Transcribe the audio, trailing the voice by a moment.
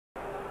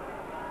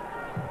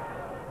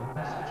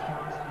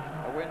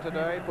A win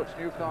today puts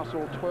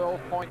Newcastle 12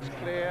 points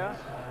clear.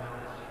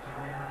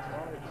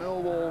 Well, if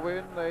Millwall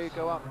win, they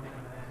go up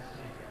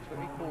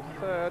to equal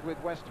third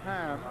with West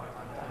Ham,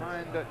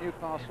 behind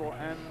Newcastle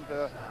and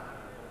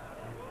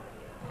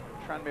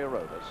Tranmere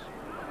Rovers.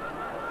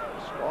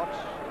 Scott,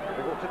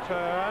 difficult to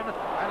turn,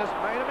 and has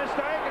made a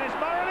mistake, and it's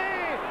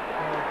Moralee!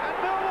 And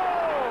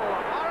Millwall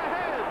are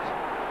ahead!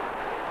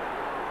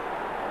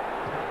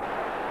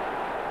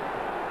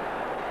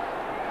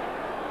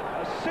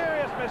 A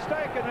serious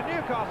mistake in the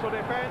Newcastle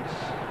defence.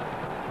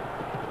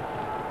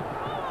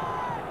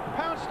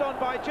 Pounced on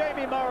by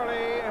Jamie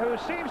Moralee, who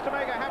seems to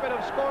make a habit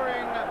of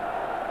scoring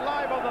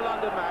live on the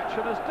London match,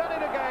 and has done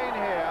it again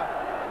here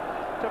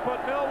to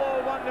put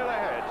Millwall 1-0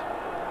 ahead.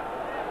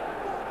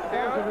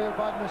 That was a real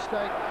bad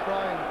mistake,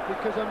 Brian,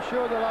 because I'm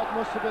sure the lad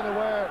must have been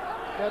aware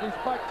that he's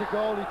back to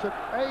goal. He took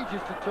ages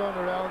to turn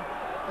around,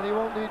 and he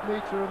won't need me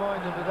to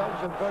remind him that that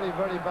was a very,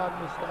 very bad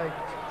mistake.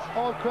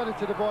 All credit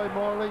to the boy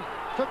Moralee.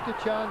 Took the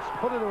chance,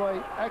 put it away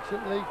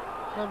excellently,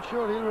 and I'm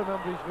sure he'll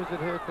remember his visit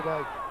here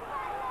today.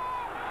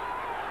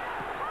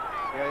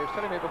 Yeah, he was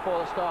telling me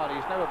before the start,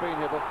 he's never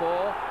been here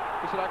before.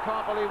 He said, I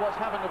can't believe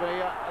what's happened to me.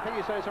 I think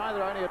he said it's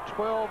either only a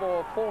 12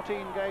 or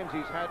 14 games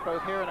he's had,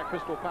 both here and at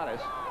Crystal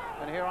Palace.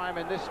 And here I am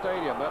in this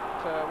stadium, but,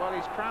 well,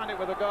 he's crowned it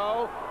with a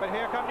goal. But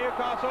here come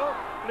Newcastle.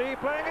 Lee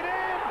playing it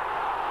in.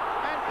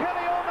 And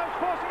Kelly almost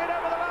forcing it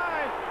over the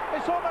line.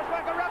 It's almost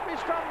like a rugby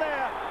scrum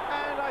there.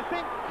 And I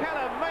think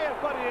Keller may have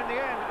got it in the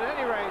end, at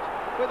any rate,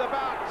 with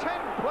about 10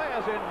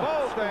 players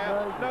involved there.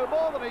 No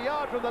more than a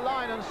yard from the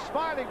line, and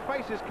smiling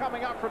faces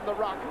coming up from the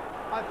ruck.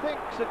 I think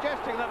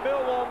suggesting that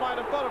Millwall might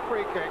have got a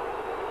free kick.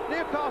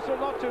 Newcastle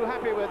not too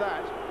happy with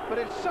that. But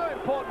it's so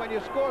important when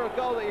you score a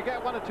goal that you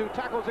get 1 or 2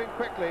 tackles in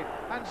quickly,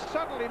 and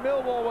suddenly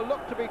Millwall will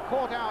look to be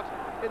caught out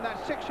in that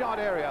 6-yard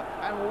area.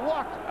 And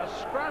what a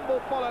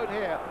scramble followed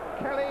here.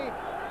 Kelly,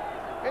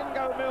 in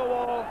go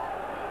Millwall,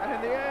 and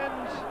in the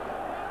end,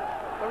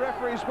 the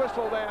referee's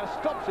whistle there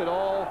stops it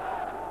all.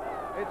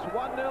 It's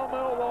 1-0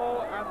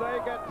 Millwall, and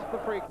they get the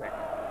free kick.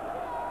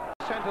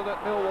 Centre that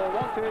Millwall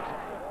wanted.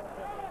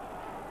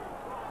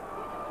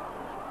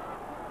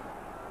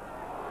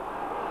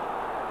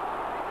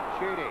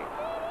 Sheedy.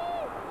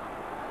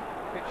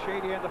 Hit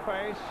Sheedy in the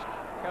face.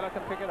 Keller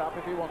can pick it up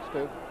if he wants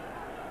to.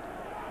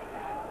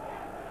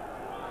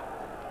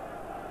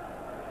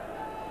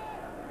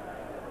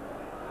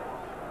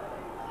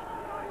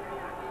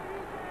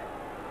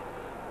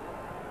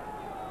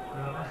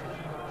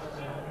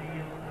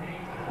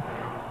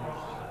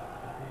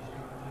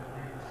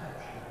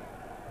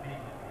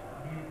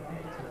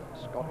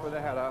 Scott with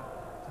a header.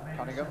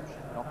 Cunningham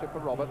knocked it for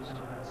Roberts.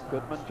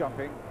 Goodman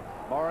jumping.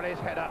 Moralee's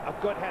header, a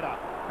good header.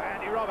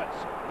 Andy Roberts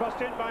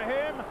crossed in by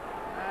him,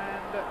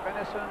 and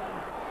Benison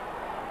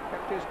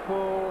kept his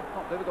cool.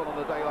 Not difficult on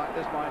a day like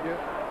this, mind you.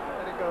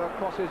 Let it go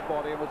across his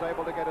body and was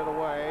able to get it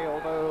away,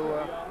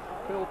 although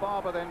Phil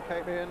Barber then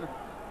came in to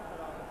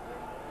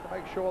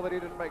make sure that he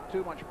didn't make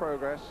too much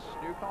progress.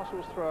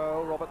 Newcastle's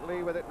throw, Robert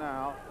Lee with it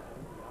now.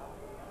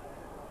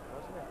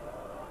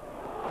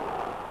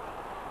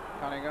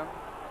 Cunningham,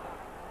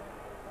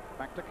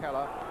 back to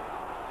Keller.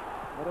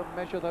 Got to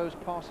measure those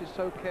passes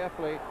so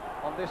carefully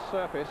on this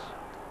surface.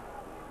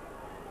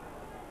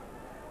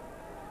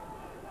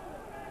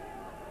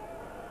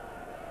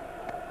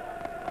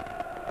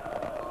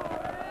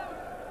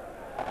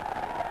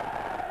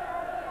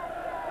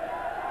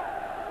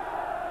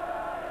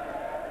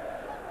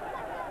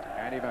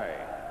 And he may.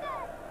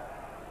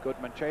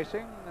 Goodman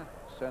chasing.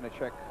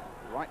 Cernicek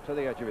right to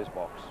the edge of his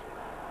box.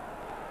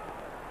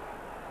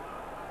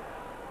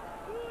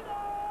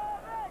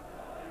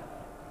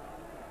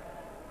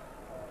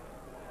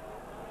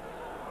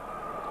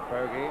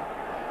 Bogey,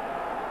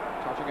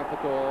 touching it for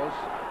Dawes.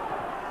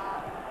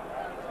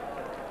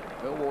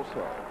 Millwall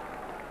throw.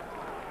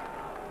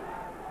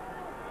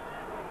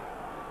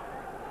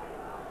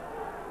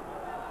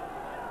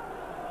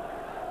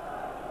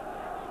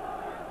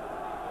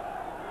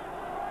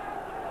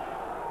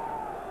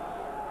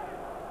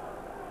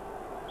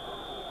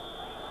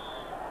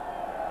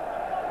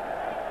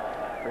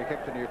 Free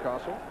kick to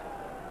Newcastle.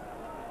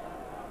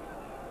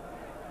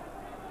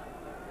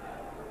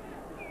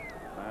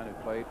 Who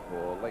played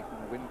for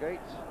Leighton Wingate,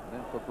 and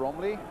then for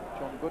Bromley,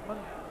 John Goodman.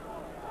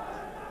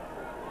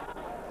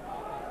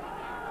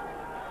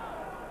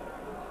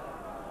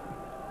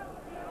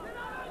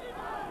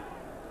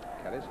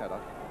 Kelly's header.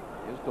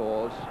 Here's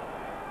Dawes.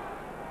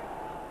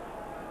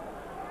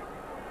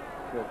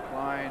 Phil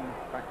Klein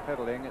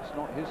backpedaling. It's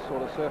not his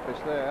sort of surface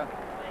there.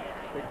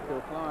 Big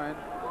Phil Klein.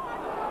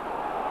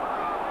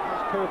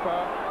 Here's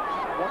Cooper,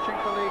 watching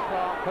for Lee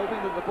Clark,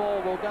 hoping that the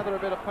ball will gather a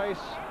bit of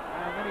pace.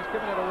 And then he's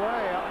given it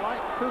away,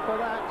 unlike Cooper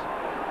that,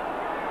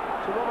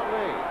 to Robert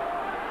Lee.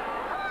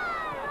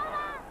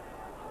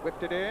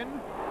 Whipped it in.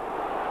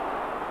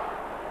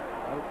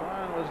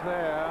 O'Brien was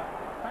there.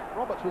 In fact,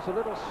 Roberts was a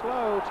little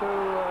slow to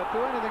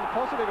do anything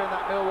positive in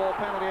that Millwall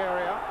penalty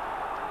area.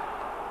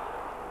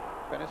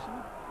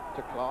 Benison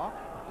to Clark,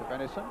 to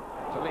Benison,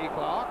 to Lee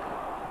Clark.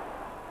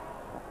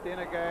 Knocked in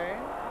again.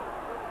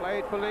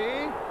 Played for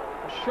Lee.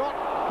 A shot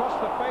across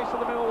the face of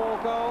the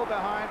Millwall goal,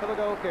 behind for the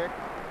goal kick.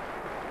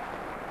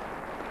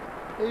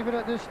 Even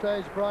at this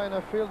stage, Brian,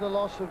 I feel the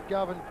loss of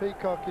Gavin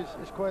Peacock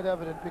is quite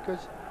evident,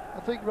 because I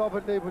think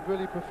Robert Lee would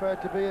really prefer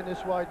to be in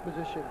this wide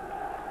position.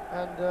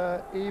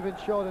 And he even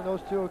showed in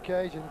those two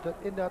occasions that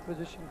in that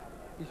position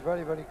he's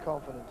very, very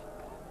confident.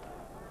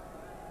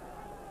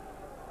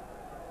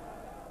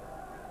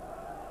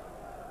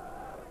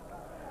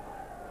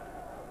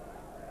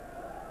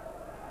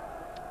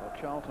 Well,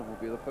 Charlton will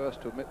be the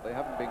first to admit they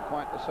haven't been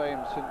quite the same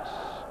since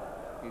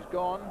he's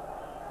gone.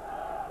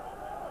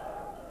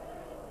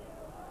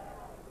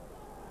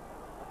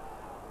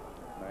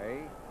 May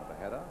with the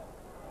header.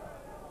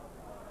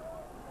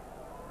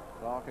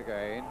 Clark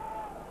again.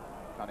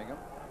 Cunningham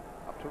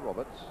up to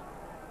Roberts.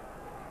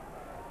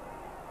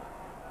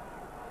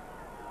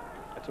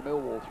 It's a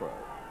Millwall throw.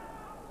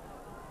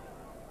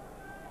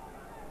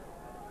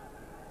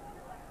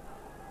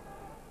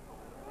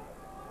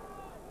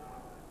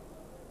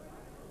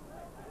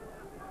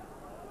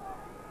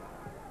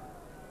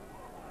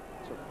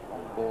 It's a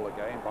long ball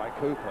again by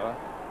Cooper.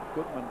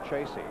 Goodman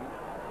chasing.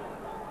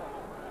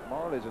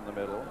 Moralee's in the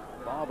middle.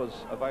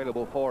 Barber's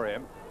available for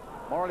him.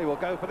 Moralee will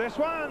go for this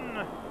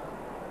one.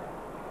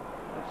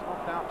 It's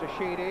knocked out to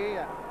Sheedy.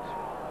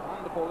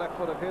 Wonderful left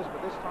foot of his,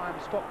 but this time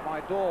stopped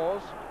by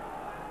Dawes.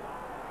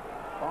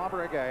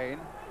 Barber again.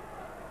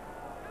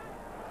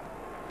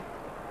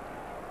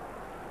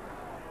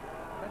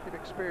 Plenty of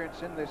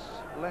experience in this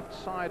left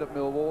side of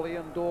Millwall.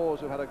 Ian Dawes,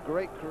 who had a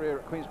great career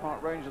at Queen's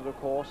Park Rangers, of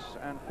course,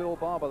 and Phil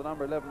Barber, the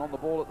number 11, on the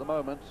ball at the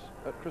moment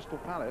at Crystal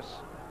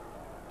Palace.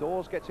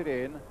 Dawes gets it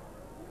in.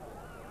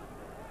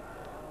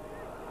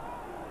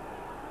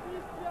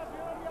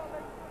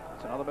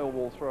 It's another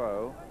Millwall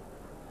throw.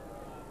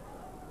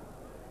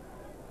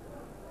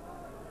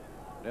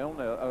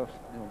 0-0,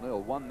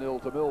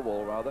 1-0 to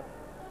Millwall, rather.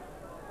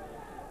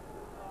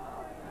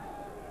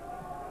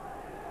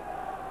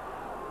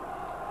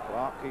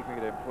 Clark keeping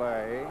it in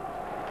play.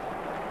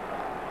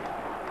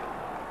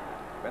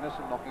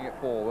 Benison knocking it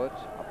forward.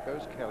 Up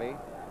goes Kelly.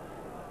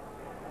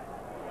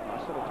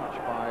 Nice little touch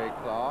by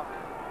Clark.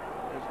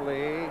 Here's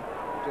Lee.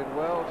 Did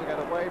well to get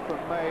away from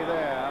May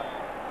there.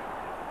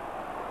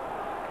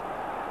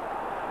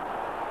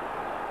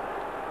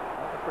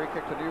 A free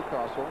kick to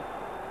Newcastle.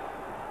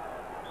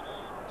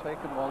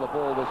 Taken while the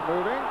ball was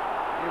moving.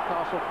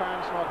 Newcastle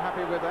fans not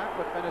happy with that,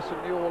 but Benison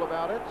knew all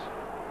about it.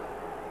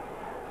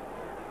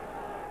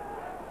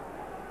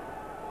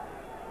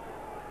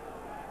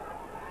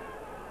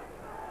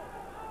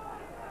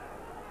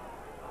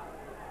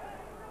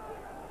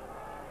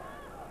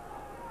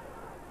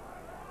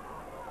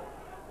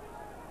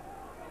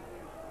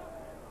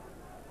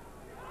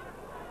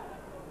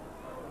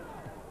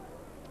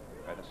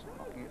 Benison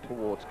knocking it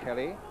towards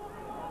Kelly.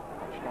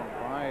 Touched on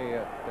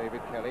by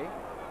David Kelly.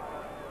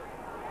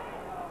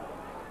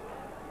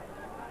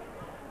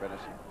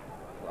 Benison,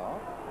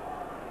 Clark.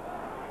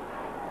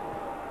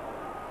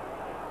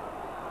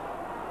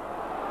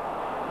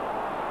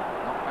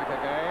 Knocked back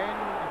again.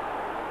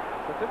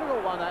 It's a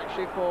difficult one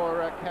actually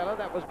for Keller.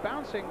 That was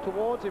bouncing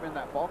towards him in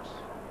that box.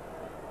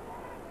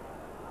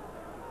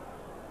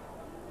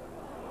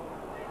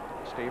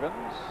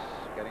 Stevens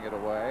getting it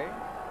away.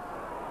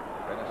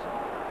 Benison.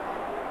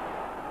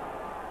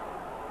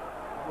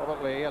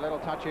 Robert Lee, a little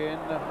touch in.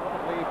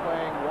 Robert Lee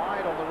playing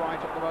wide on the right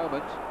at the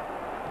moment.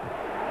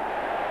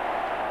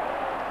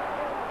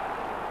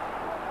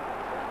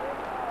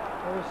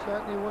 That was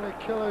certainly one of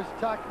Killer's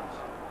tackles.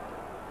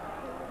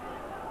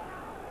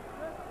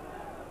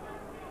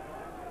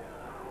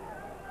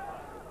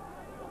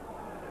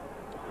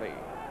 Lee.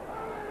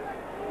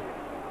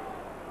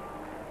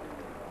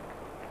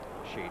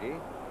 Sheedy.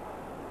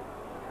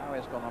 Now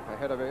he's gone up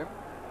ahead of him.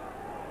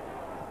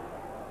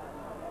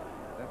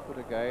 Left foot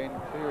again,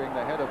 clearing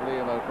the head of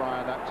Liam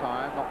O'Brien that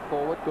time. Knocked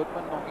forward,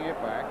 Goodman knocking it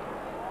back.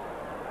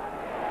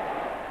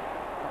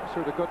 Comes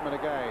through to Goodman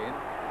again.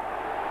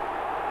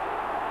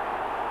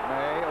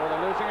 May, oh,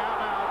 they're losing out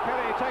now.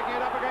 Kelly taking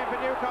it up again for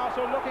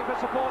Newcastle, looking for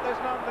support, there's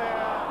none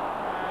there.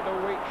 And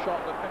a weak shot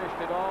that finished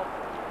it off.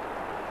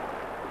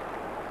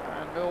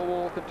 And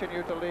Millwall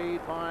continue to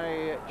lead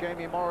by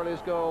Jamie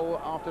Moralee's goal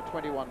after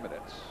 21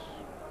 minutes.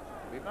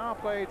 We've now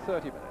played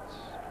 30 minutes.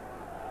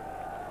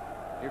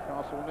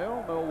 Newcastle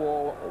 0,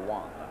 Millwall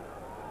 1.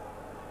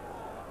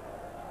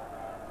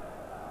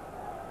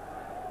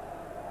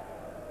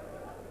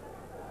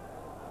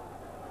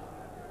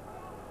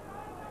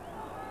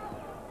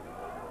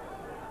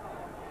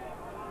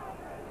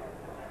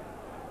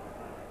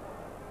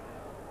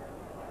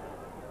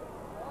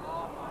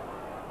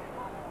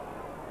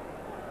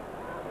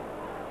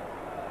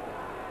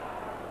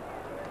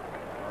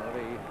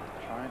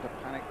 Trying to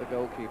panic the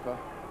goalkeeper.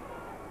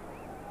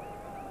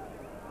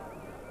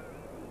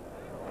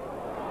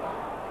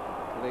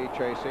 Lee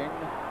chasing.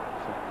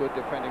 Some good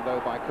defending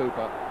though by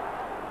Cooper.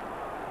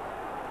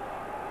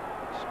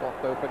 Spot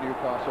though for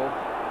Newcastle.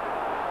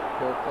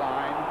 Phil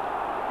Klein.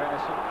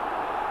 Benison.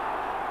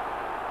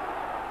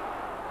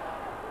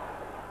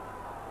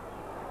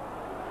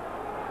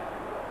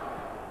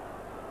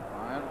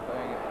 Ryan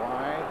playing it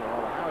wide.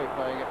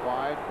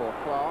 side for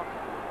Clark.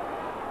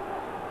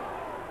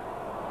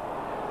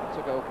 It's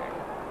a goal kick.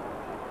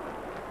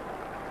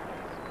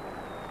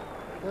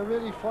 They're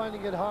really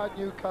finding it hard,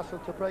 Newcastle,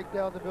 to break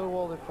down the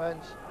Millwall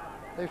defence.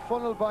 They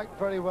funnel back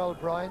very well,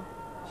 Brian.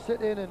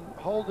 Sit in and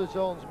hold the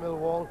zones,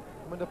 Millwall.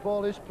 When the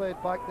ball is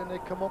played back, then they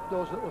come up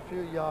those little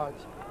few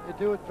yards. They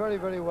do it very,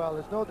 very well.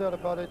 There's no doubt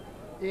about it.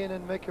 Ian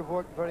and Mick have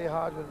worked very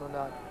hard on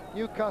that.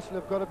 Newcastle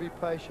have got to be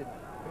patient.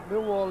 But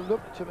Millwall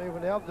look to me,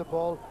 when they have the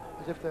ball,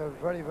 as if they're a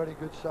very, very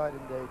good side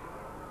indeed.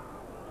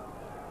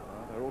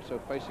 Well, they're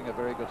also facing a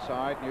very good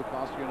side.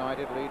 Newcastle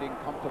United leading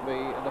comfortably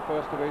in the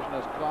first division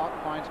as Clark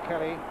finds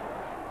Kelly.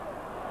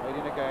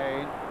 Waiting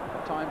again.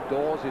 At time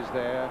Dawes is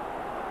there.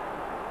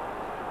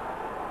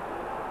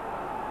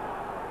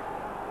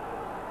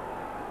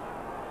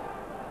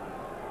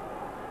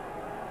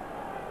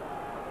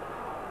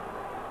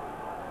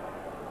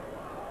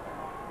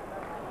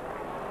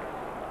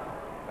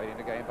 Played in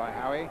again by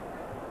Howie.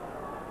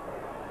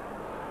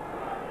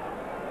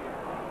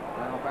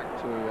 Now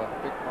back to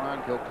Big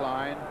Brian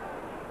Kilcline.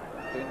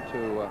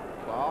 Into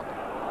Clark.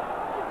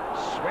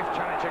 Swift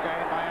challenge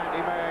again by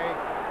Andy May.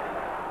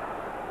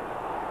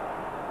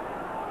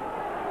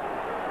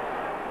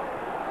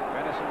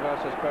 Benison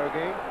versus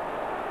Bogey.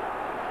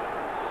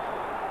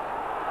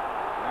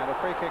 And a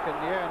free kick in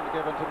the end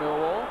given to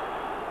Millwall.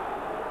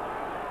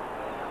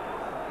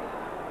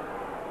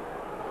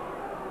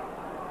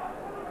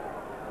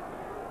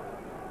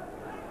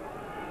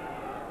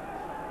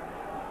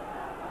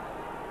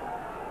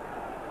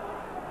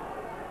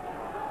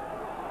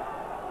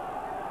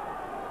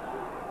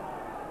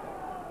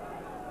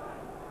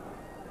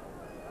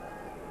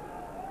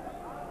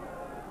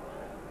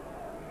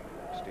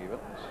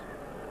 Stevens,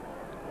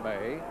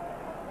 May,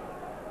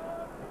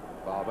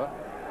 Barber,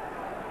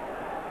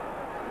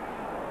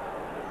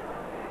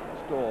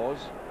 Dawes.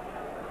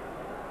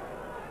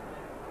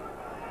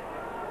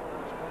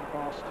 He's gone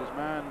past his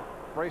man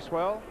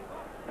Bracewell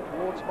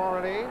towards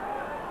Moralee.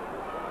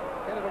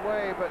 Get it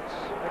away, but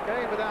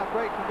again without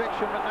great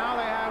conviction. But now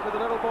they have with a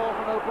little ball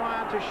from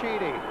O'Brien to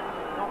Sheedy.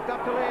 Knocked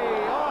up to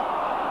Lee.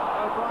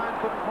 Oh! O'Brien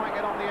couldn't quite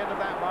get on the end of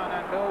that one,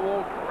 and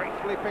Millwall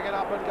gratefully pick it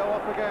up and go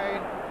off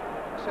again.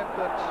 Except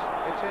that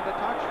it's into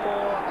touch for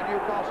a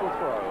Newcastle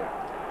throw.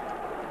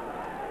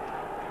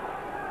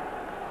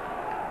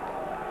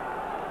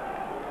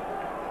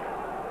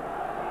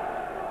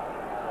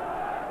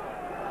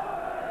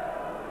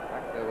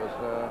 There was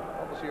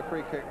obviously a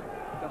free kick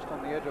just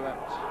on the edge of that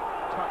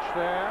touch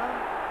there,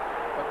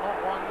 but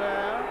not one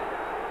there.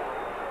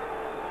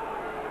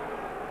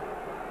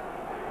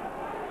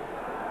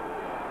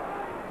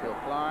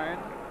 Kilcline.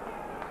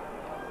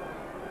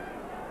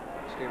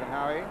 Stephen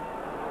Howie.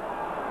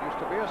 Used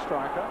to be a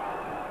striker.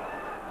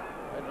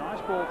 A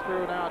nice ball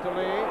through now to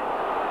Lee.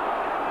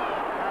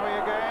 Howie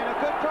again, a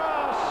good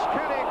cross.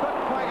 Kelly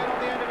couldn't quite get on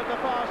the end of it the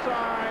far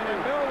side, and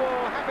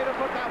Millwall happy to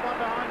put that one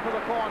behind for the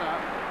corner.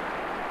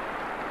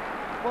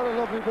 What a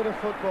lovely bit of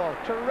football.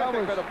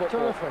 Terrific bit of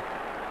football. Terrific.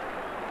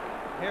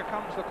 Here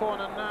comes the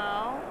corner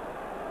now.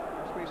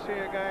 As we see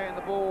again,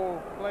 the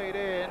ball played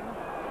in.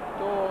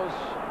 Dawes,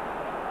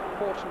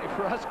 fortunately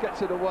for us,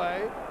 gets it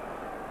away.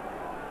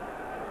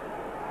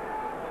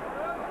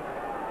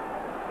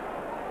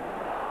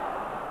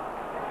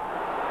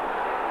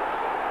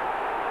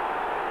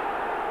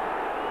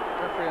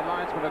 Referee and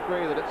linesman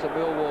agree that it's a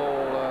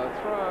Millwall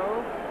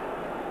throw.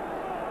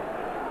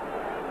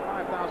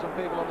 5,000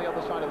 people on the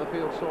other side of the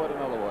field saw it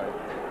another way.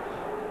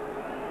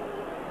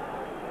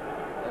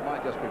 They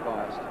might just be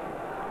biased.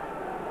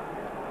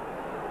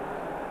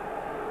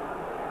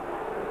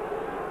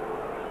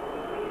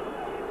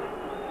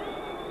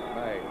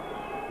 May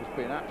has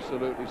been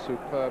absolutely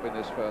superb in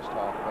this first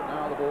half, but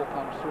now the ball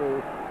comes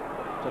through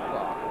to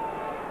Clark.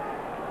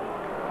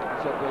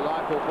 It's a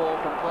delightful ball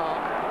from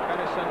Clark.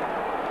 Benison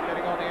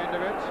getting on the end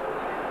of it.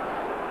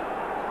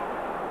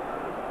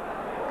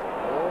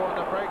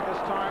 Break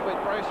this time with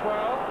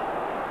Bracewell.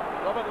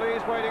 Robert Lee's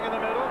waiting in the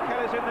middle.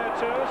 Kelly's in there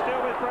too, still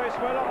with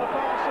Bracewell on the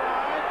far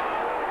side.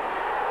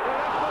 The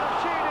left foot of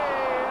Sheedy,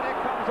 and it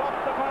comes off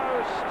the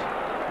post.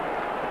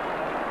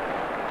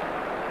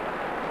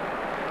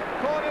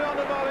 Caught it on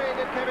the volley,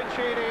 did Kevin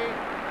Sheedy,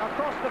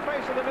 across the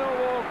face of the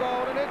Millwall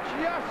goal, and it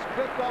just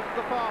clipped off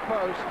the far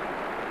post.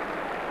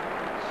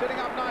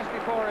 Sitting up nicely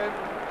for him,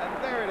 and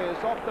there it is,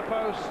 off the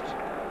post.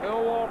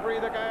 Millwall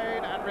breathe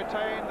again and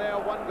retain their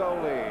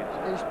one-goal lead.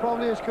 He's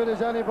probably as good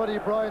as anybody,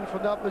 Brian,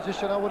 from that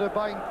position. I would have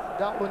banged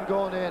that one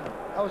going in.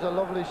 That was a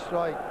lovely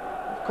strike.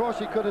 Of course,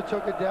 he could have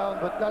took it down,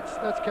 but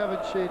that's Kevin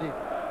Sheedy.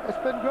 It's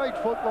been great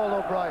football,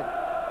 O'Brien.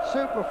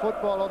 Super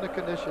football on the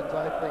conditions,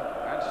 I think.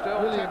 And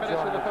still really 10 minutes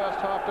of the first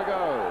half to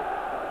go.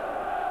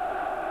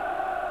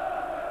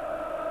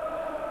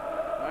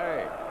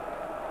 May.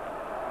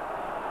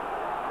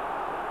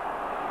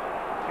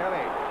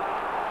 Kelly.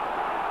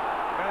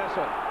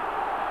 Benison.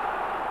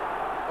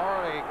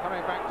 Moralee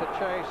coming back to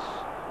chase,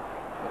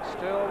 but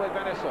still with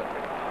Benison.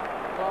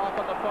 Clark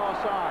on the far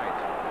side.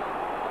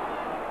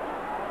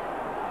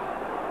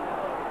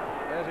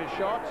 There's his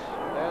shot.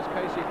 There's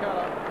Casey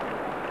Keller.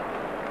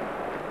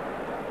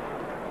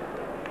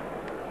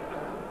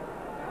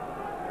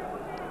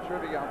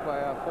 Terrific young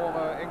player,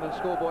 former England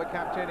schoolboy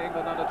captain,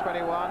 England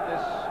under-21,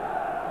 this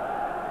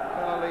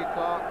Moralee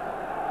Clark.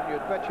 And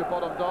you'd bet your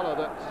bottom dollar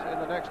that in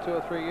the next 2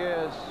 or 3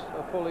 years,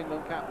 a full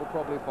England cap will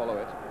probably follow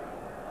it.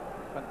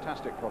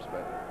 Fantastic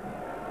prospect.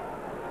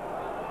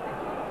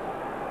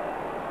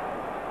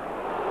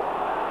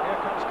 Here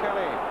comes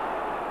Kelly.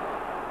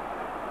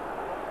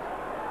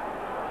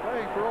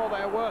 Playing for all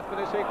they're worth for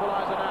this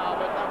equaliser now,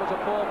 but that was a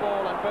poor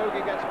ball, and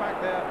Bogey gets back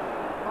there.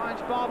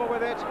 Finds Barber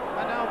with it,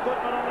 and now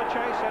Goodman on the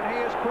chase, and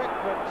he is quick,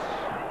 but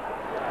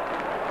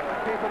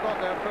people got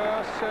there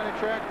first.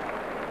 Cernicek.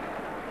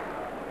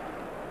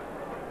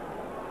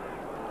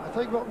 I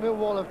think what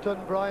Millwall have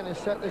done, Brian, is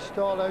set this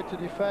stall out to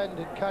defend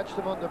and catch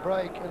them on the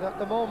break, and at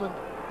the moment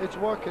it's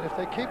working. If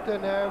they keep their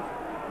nerve,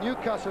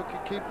 Newcastle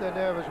can keep their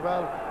nerve as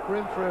well. We're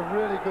in for a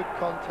really good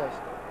contest.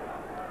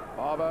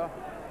 Barber.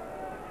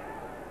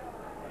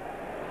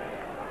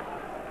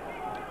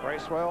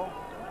 Bracewell.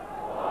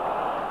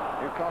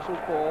 Newcastle's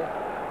ball.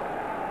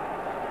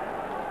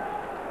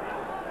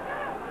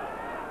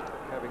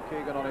 Kevin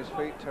Keegan on his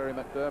feet, Terry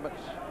McDermott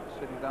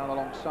sitting down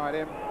alongside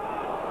him.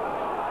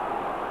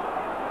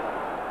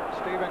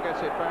 Stephen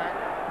gets it back.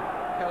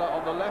 Keller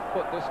on the left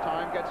foot this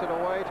time, gets it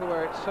away to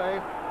where it's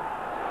safe.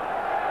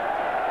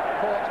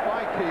 Caught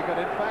by Keegan,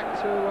 in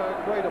fact, to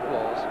great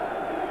applause.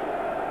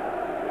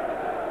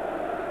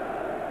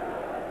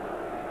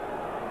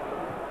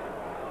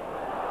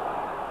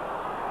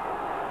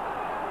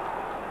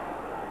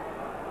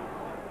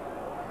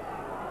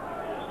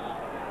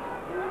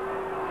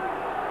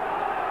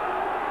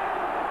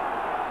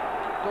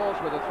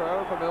 With a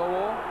throw for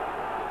Millwall.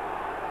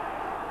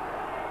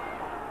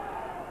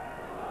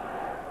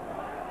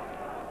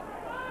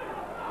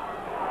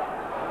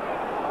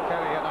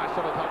 Kelly, a nice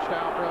little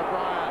touchdown for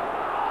O'Brien.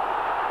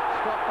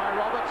 Stopped by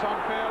Roberts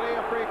unfairly,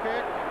 a free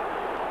kick.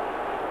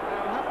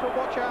 Now we'll have to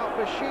watch out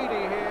for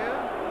Sheedy here.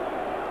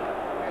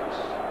 It's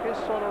his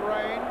sort of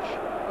range.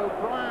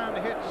 O'Brien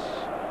hits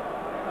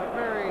a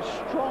very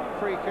strong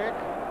free kick.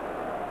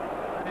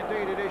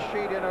 Indeed, it is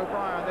Sheedy and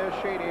O'Brien. There's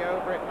Sheedy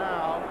over it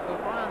now.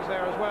 O'Brien's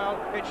there as well.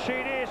 It's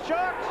Sheedy,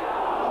 shot!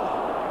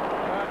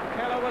 But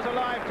Keller was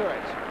alive to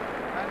it,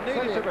 and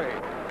needed to be.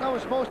 That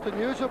was most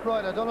unusual,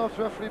 Brian. I don't know if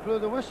the referee blew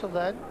the whistle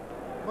then.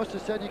 Must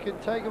have said you can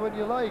take it when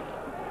you like.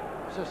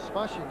 It was a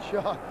smashing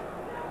shot.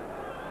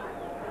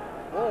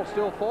 Ball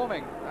still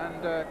forming,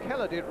 and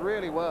Keller did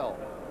really well.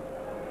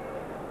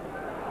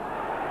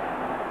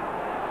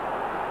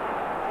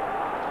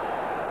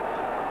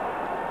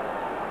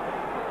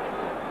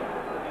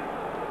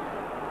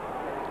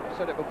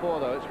 Said it before,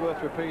 though, it's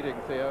worth repeating,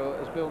 Theo,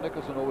 as Bill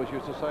Nicholson always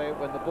used to say,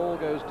 when the ball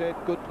goes dead,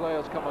 good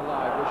players come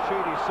alive. Well,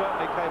 Sheedy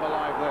certainly came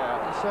alive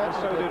there, and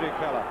so did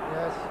Keller.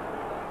 Yes,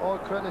 all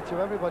credit to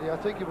everybody. I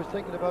think he was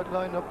thinking about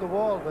lining up the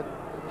wall, but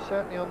he was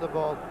certainly on the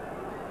ball.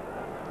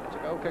 It's a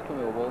goal kick for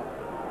Millwall.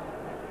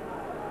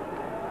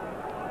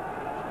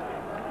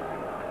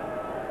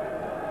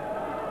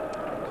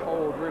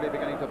 Cold really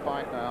beginning to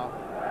bite now.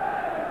 I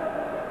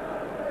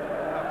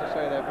have to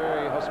say they're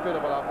very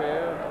hospitable up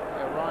here.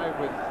 They arrive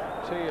with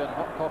tea and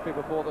hot coffee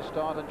before the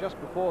start, and just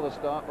before the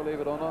start, believe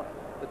it or not,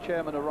 the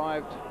chairman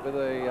arrived with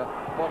a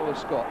bottle of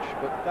scotch,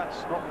 but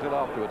that's not until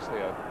afterwards,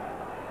 Theo.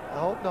 I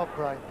hope not,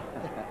 Brian.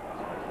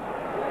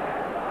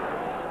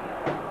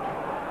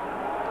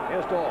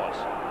 Here's Dawes.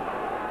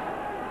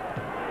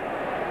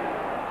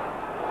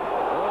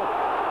 Oh,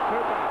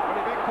 Cooper,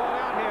 really big call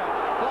out here.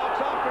 Clark's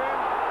after him.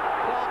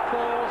 Clark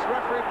falls,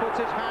 referee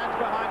puts his hands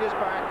behind his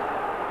back.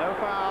 No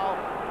foul.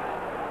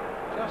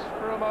 Just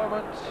for a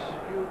moment,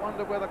 you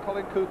wonder whether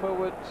Colin Cooper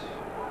would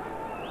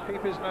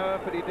keep his nerve,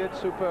 but he did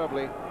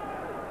superbly.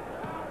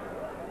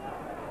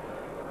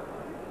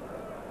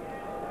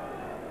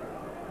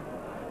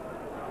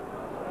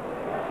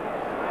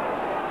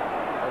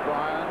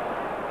 O'Brien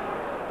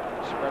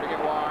spreading it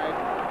wide.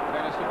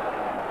 Denison.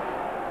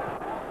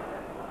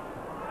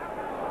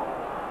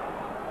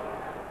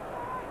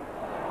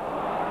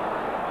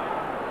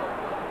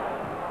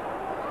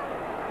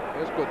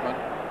 Here's Goodman.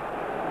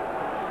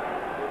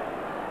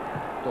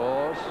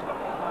 Dawes,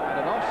 and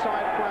an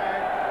offside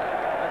flag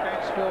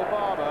against Phil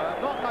Barber.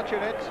 Not much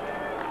in it,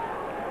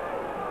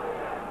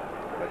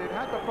 but it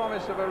had the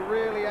promise of a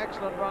really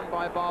excellent run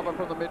by Barber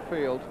from the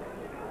midfield.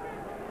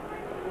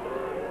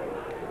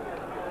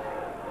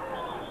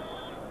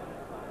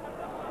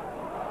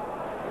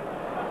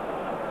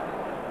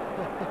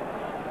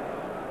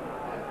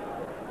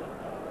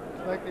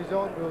 He's making his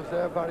own rules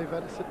there, Barry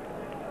Venison.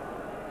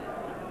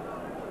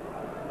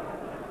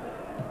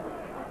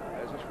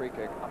 Free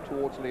kick up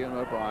towards Liam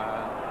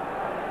O'Brien.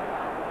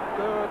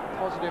 Good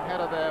positive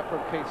header there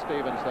from Keith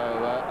Stevens, though.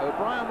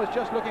 O'Brien was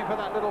just looking for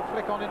that little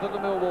flick on into the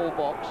Millwall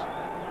box,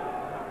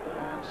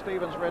 and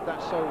Stevens read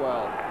that so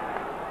well.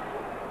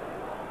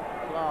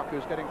 Clark,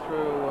 who's getting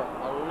through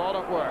a lot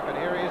of work, and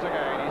here he is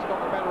again. He's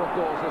got the better of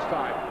Dawes this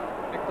time.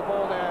 Nicked the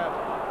ball there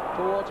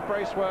towards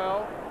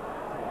Bracewell.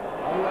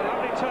 Oh, a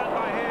lovely turn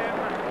by him.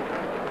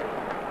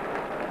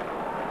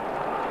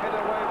 Hit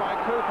away by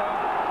Cooper.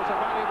 It's a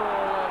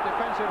valuable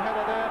defensive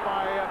header there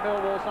by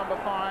Millwall's number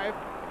 5.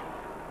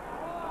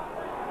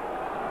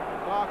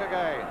 Park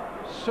again.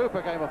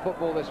 Super game of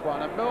football, this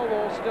one, and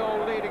Millwall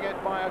still leading it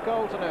by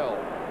 1-0.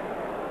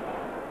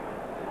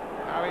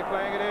 Harry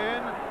playing it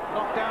in,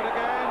 knocked down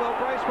again. Will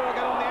Bracewell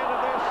get on the end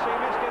of this? He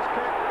missed his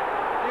kick.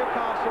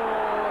 Newcastle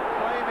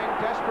claiming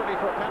desperately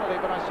for a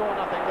penalty, but I saw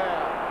nothing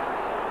there.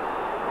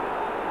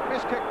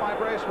 Missed kick by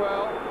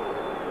Bracewell.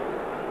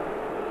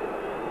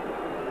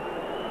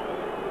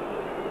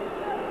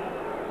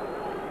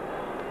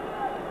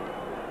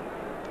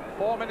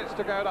 Four minutes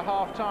to go to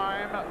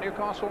half-time.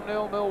 Newcastle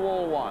 0,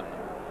 Millwall 1.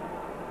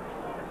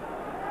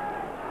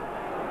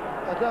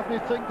 I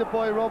definitely think the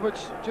boy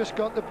Roberts just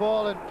got the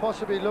ball and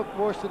possibly looked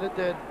worse than it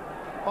did.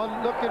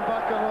 On looking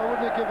back on, I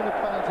wouldn't have given a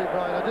penalty,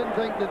 Brian. I didn't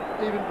think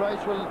that even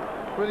Bracewell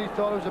really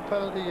thought it was a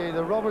penalty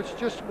either. Roberts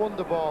just won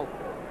the ball.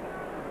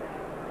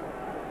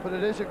 But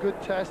it is a good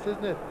test,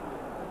 isn't it?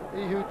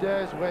 He who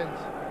dares wins.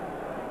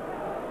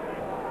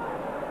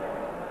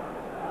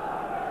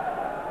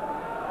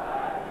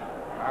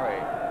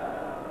 Harry.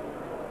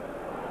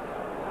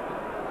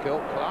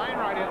 Killed Klein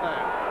right in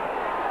there.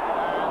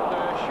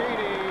 And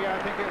Sheedy, I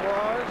think it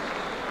was.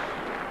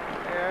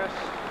 Yes,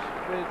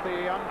 with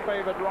the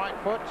unfavoured right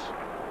foot.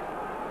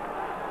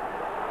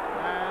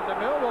 And the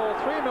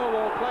three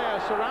Millwall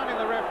players surrounding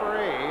the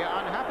referee,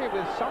 unhappy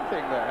with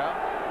something there.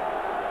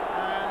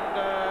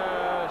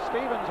 And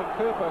Stevens and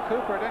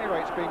Cooper at any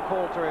rate is being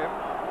called to him.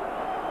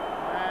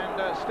 And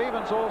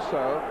Stevens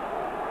also.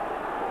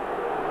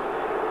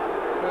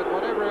 But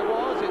whatever it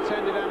was, it's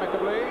ended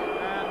amicably,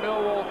 and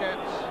Millwall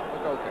gets a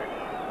goal kick.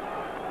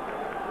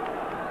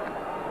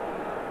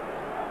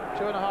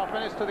 2.5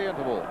 minutes to the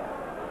interval.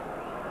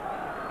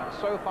 And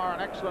so far,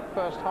 an excellent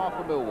first half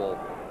for Millwall.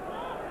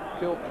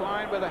 Gil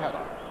Klein with a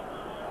header.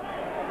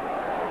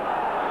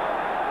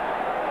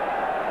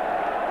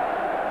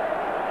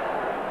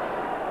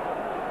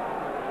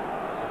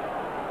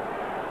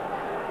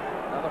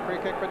 Another free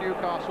kick for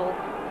Newcastle.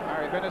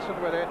 Harry Venison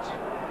with it.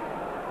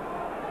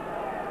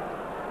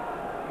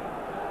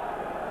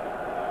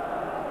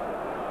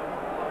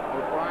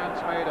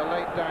 O'Brien's made a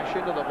late dash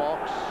into the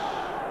box.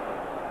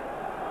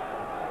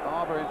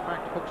 Barber, in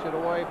fact, hooks it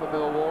away for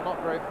Millwall,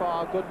 not very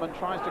far. Goodman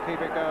tries to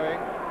keep it going,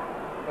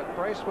 but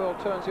Bracewell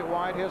turns it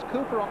wide. Here's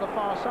Cooper on the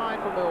far side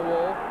for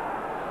Millwall.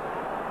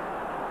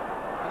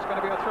 It's going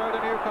to be a throw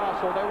to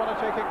Newcastle. They want to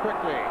take it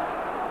quickly.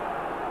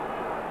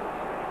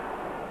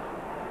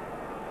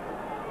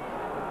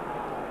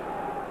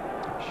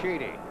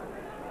 Sheedy.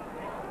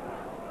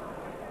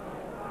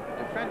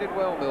 Defended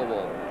well,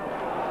 Millwall.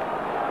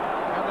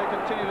 And they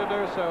continue to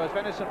do so as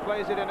Venison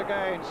plays it in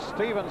again.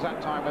 Stevens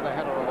that time with a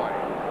header away.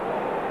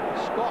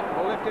 Scott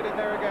will lift it in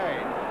there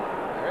again.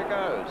 There it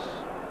goes.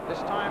 This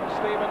time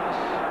Stevens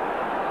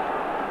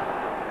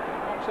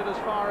knocks it as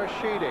far as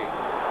Sheedy.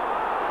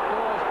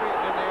 Doors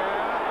beaten in the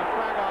air. A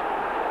flag up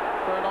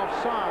for an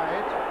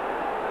offside.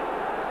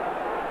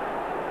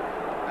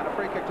 And a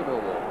free kick to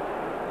Millwall.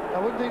 I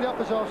wouldn't think that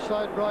was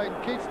offside, Brian.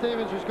 Keith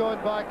Stevens was going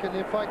back and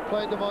in fact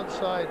played them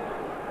onside.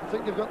 I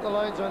think they've got the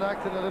lines on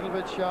acting a little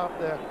bit sharp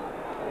there.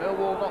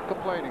 Millwall not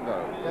complaining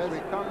though. Yes. As we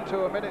come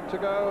to a minute to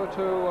go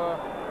to a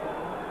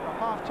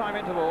half-time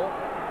interval.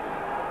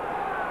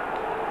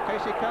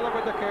 Casey Keller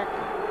with the kick.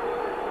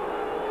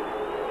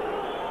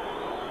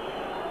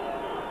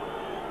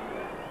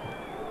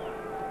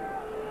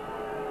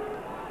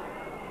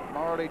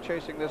 Moralee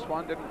chasing this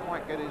one, didn't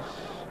quite get his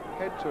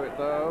head to it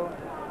though.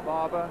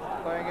 Barber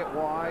playing it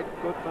wide.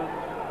 Goodman,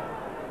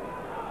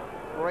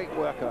 great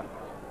worker.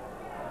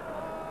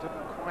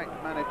 Didn't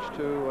quite manage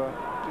to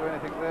do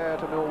anything there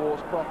to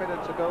Millwall's profit.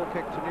 It's a goal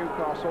kick to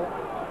Newcastle.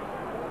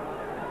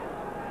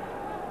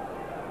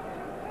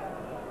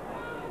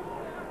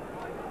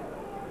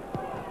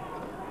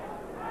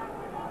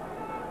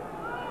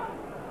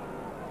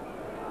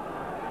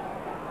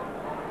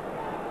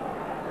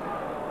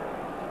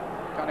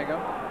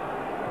 Cunningham.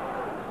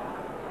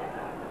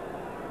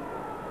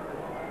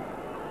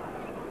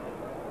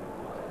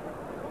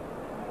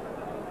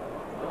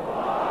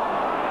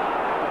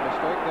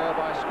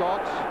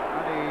 Scott,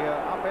 and he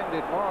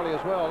upended Moralee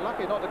as well.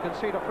 Lucky not to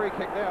concede a free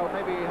kick there, or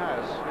maybe he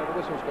has. Yeah, the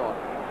whistle's gone.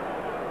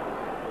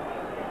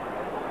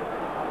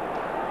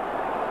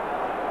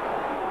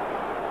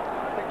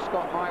 I think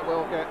Scott might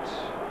well get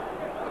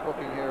a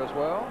booking here as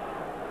well.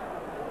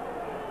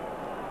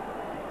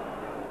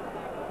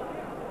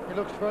 He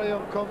looks very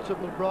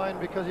uncomfortable, Brian,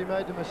 because he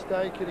made the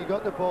mistake and he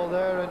got the ball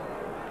there, and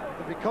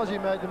because he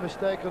made the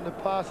mistake on the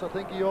pass, I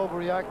think he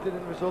overreacted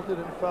and resulted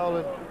in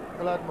fouling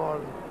the lad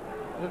Moralee.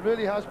 It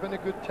really has been a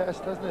good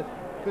test, hasn't it?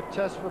 Good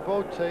test for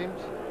both teams.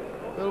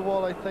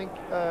 Millwall, I think,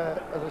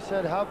 as I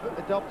said, have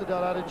adopted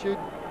that attitude,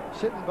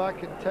 sitting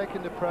back and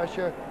taking the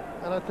pressure.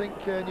 And I think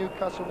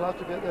Newcastle will have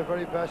to be at their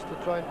very best to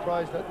try and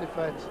prize that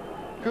defence.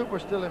 Cooper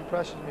still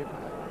impresses me.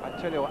 I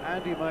tell you what,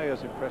 Andy May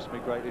has impressed me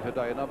greatly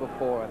today. Number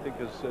 4, I think,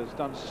 has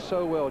done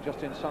so well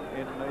just in front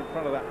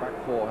of that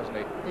back four, hasn't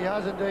he? He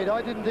has indeed.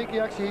 I didn't think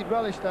he'd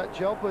relished that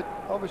job, but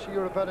obviously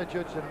you're a better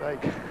judge than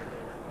me.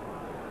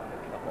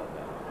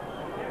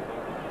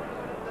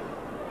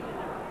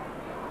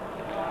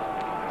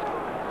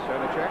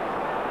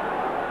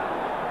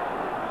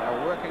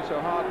 working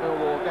so hard,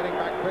 Millwall, getting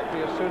back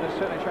quickly as soon as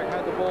Sinachek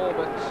had the ball,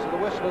 but the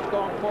whistle has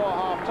gone for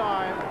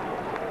half-time.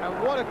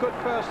 And what a good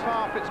first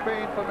half it's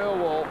been for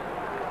Millwall,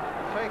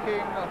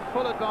 taking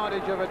full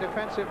advantage of a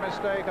defensive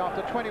mistake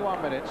after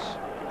 21 minutes.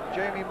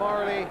 Jamie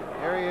Moralee,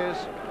 here he is,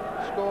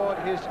 scored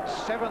his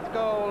 7th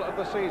goal of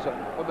the season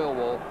for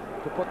Millwall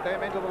to put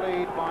them into the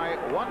lead by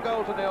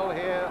 1-0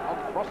 here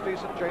on frosty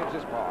St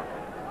James's Park.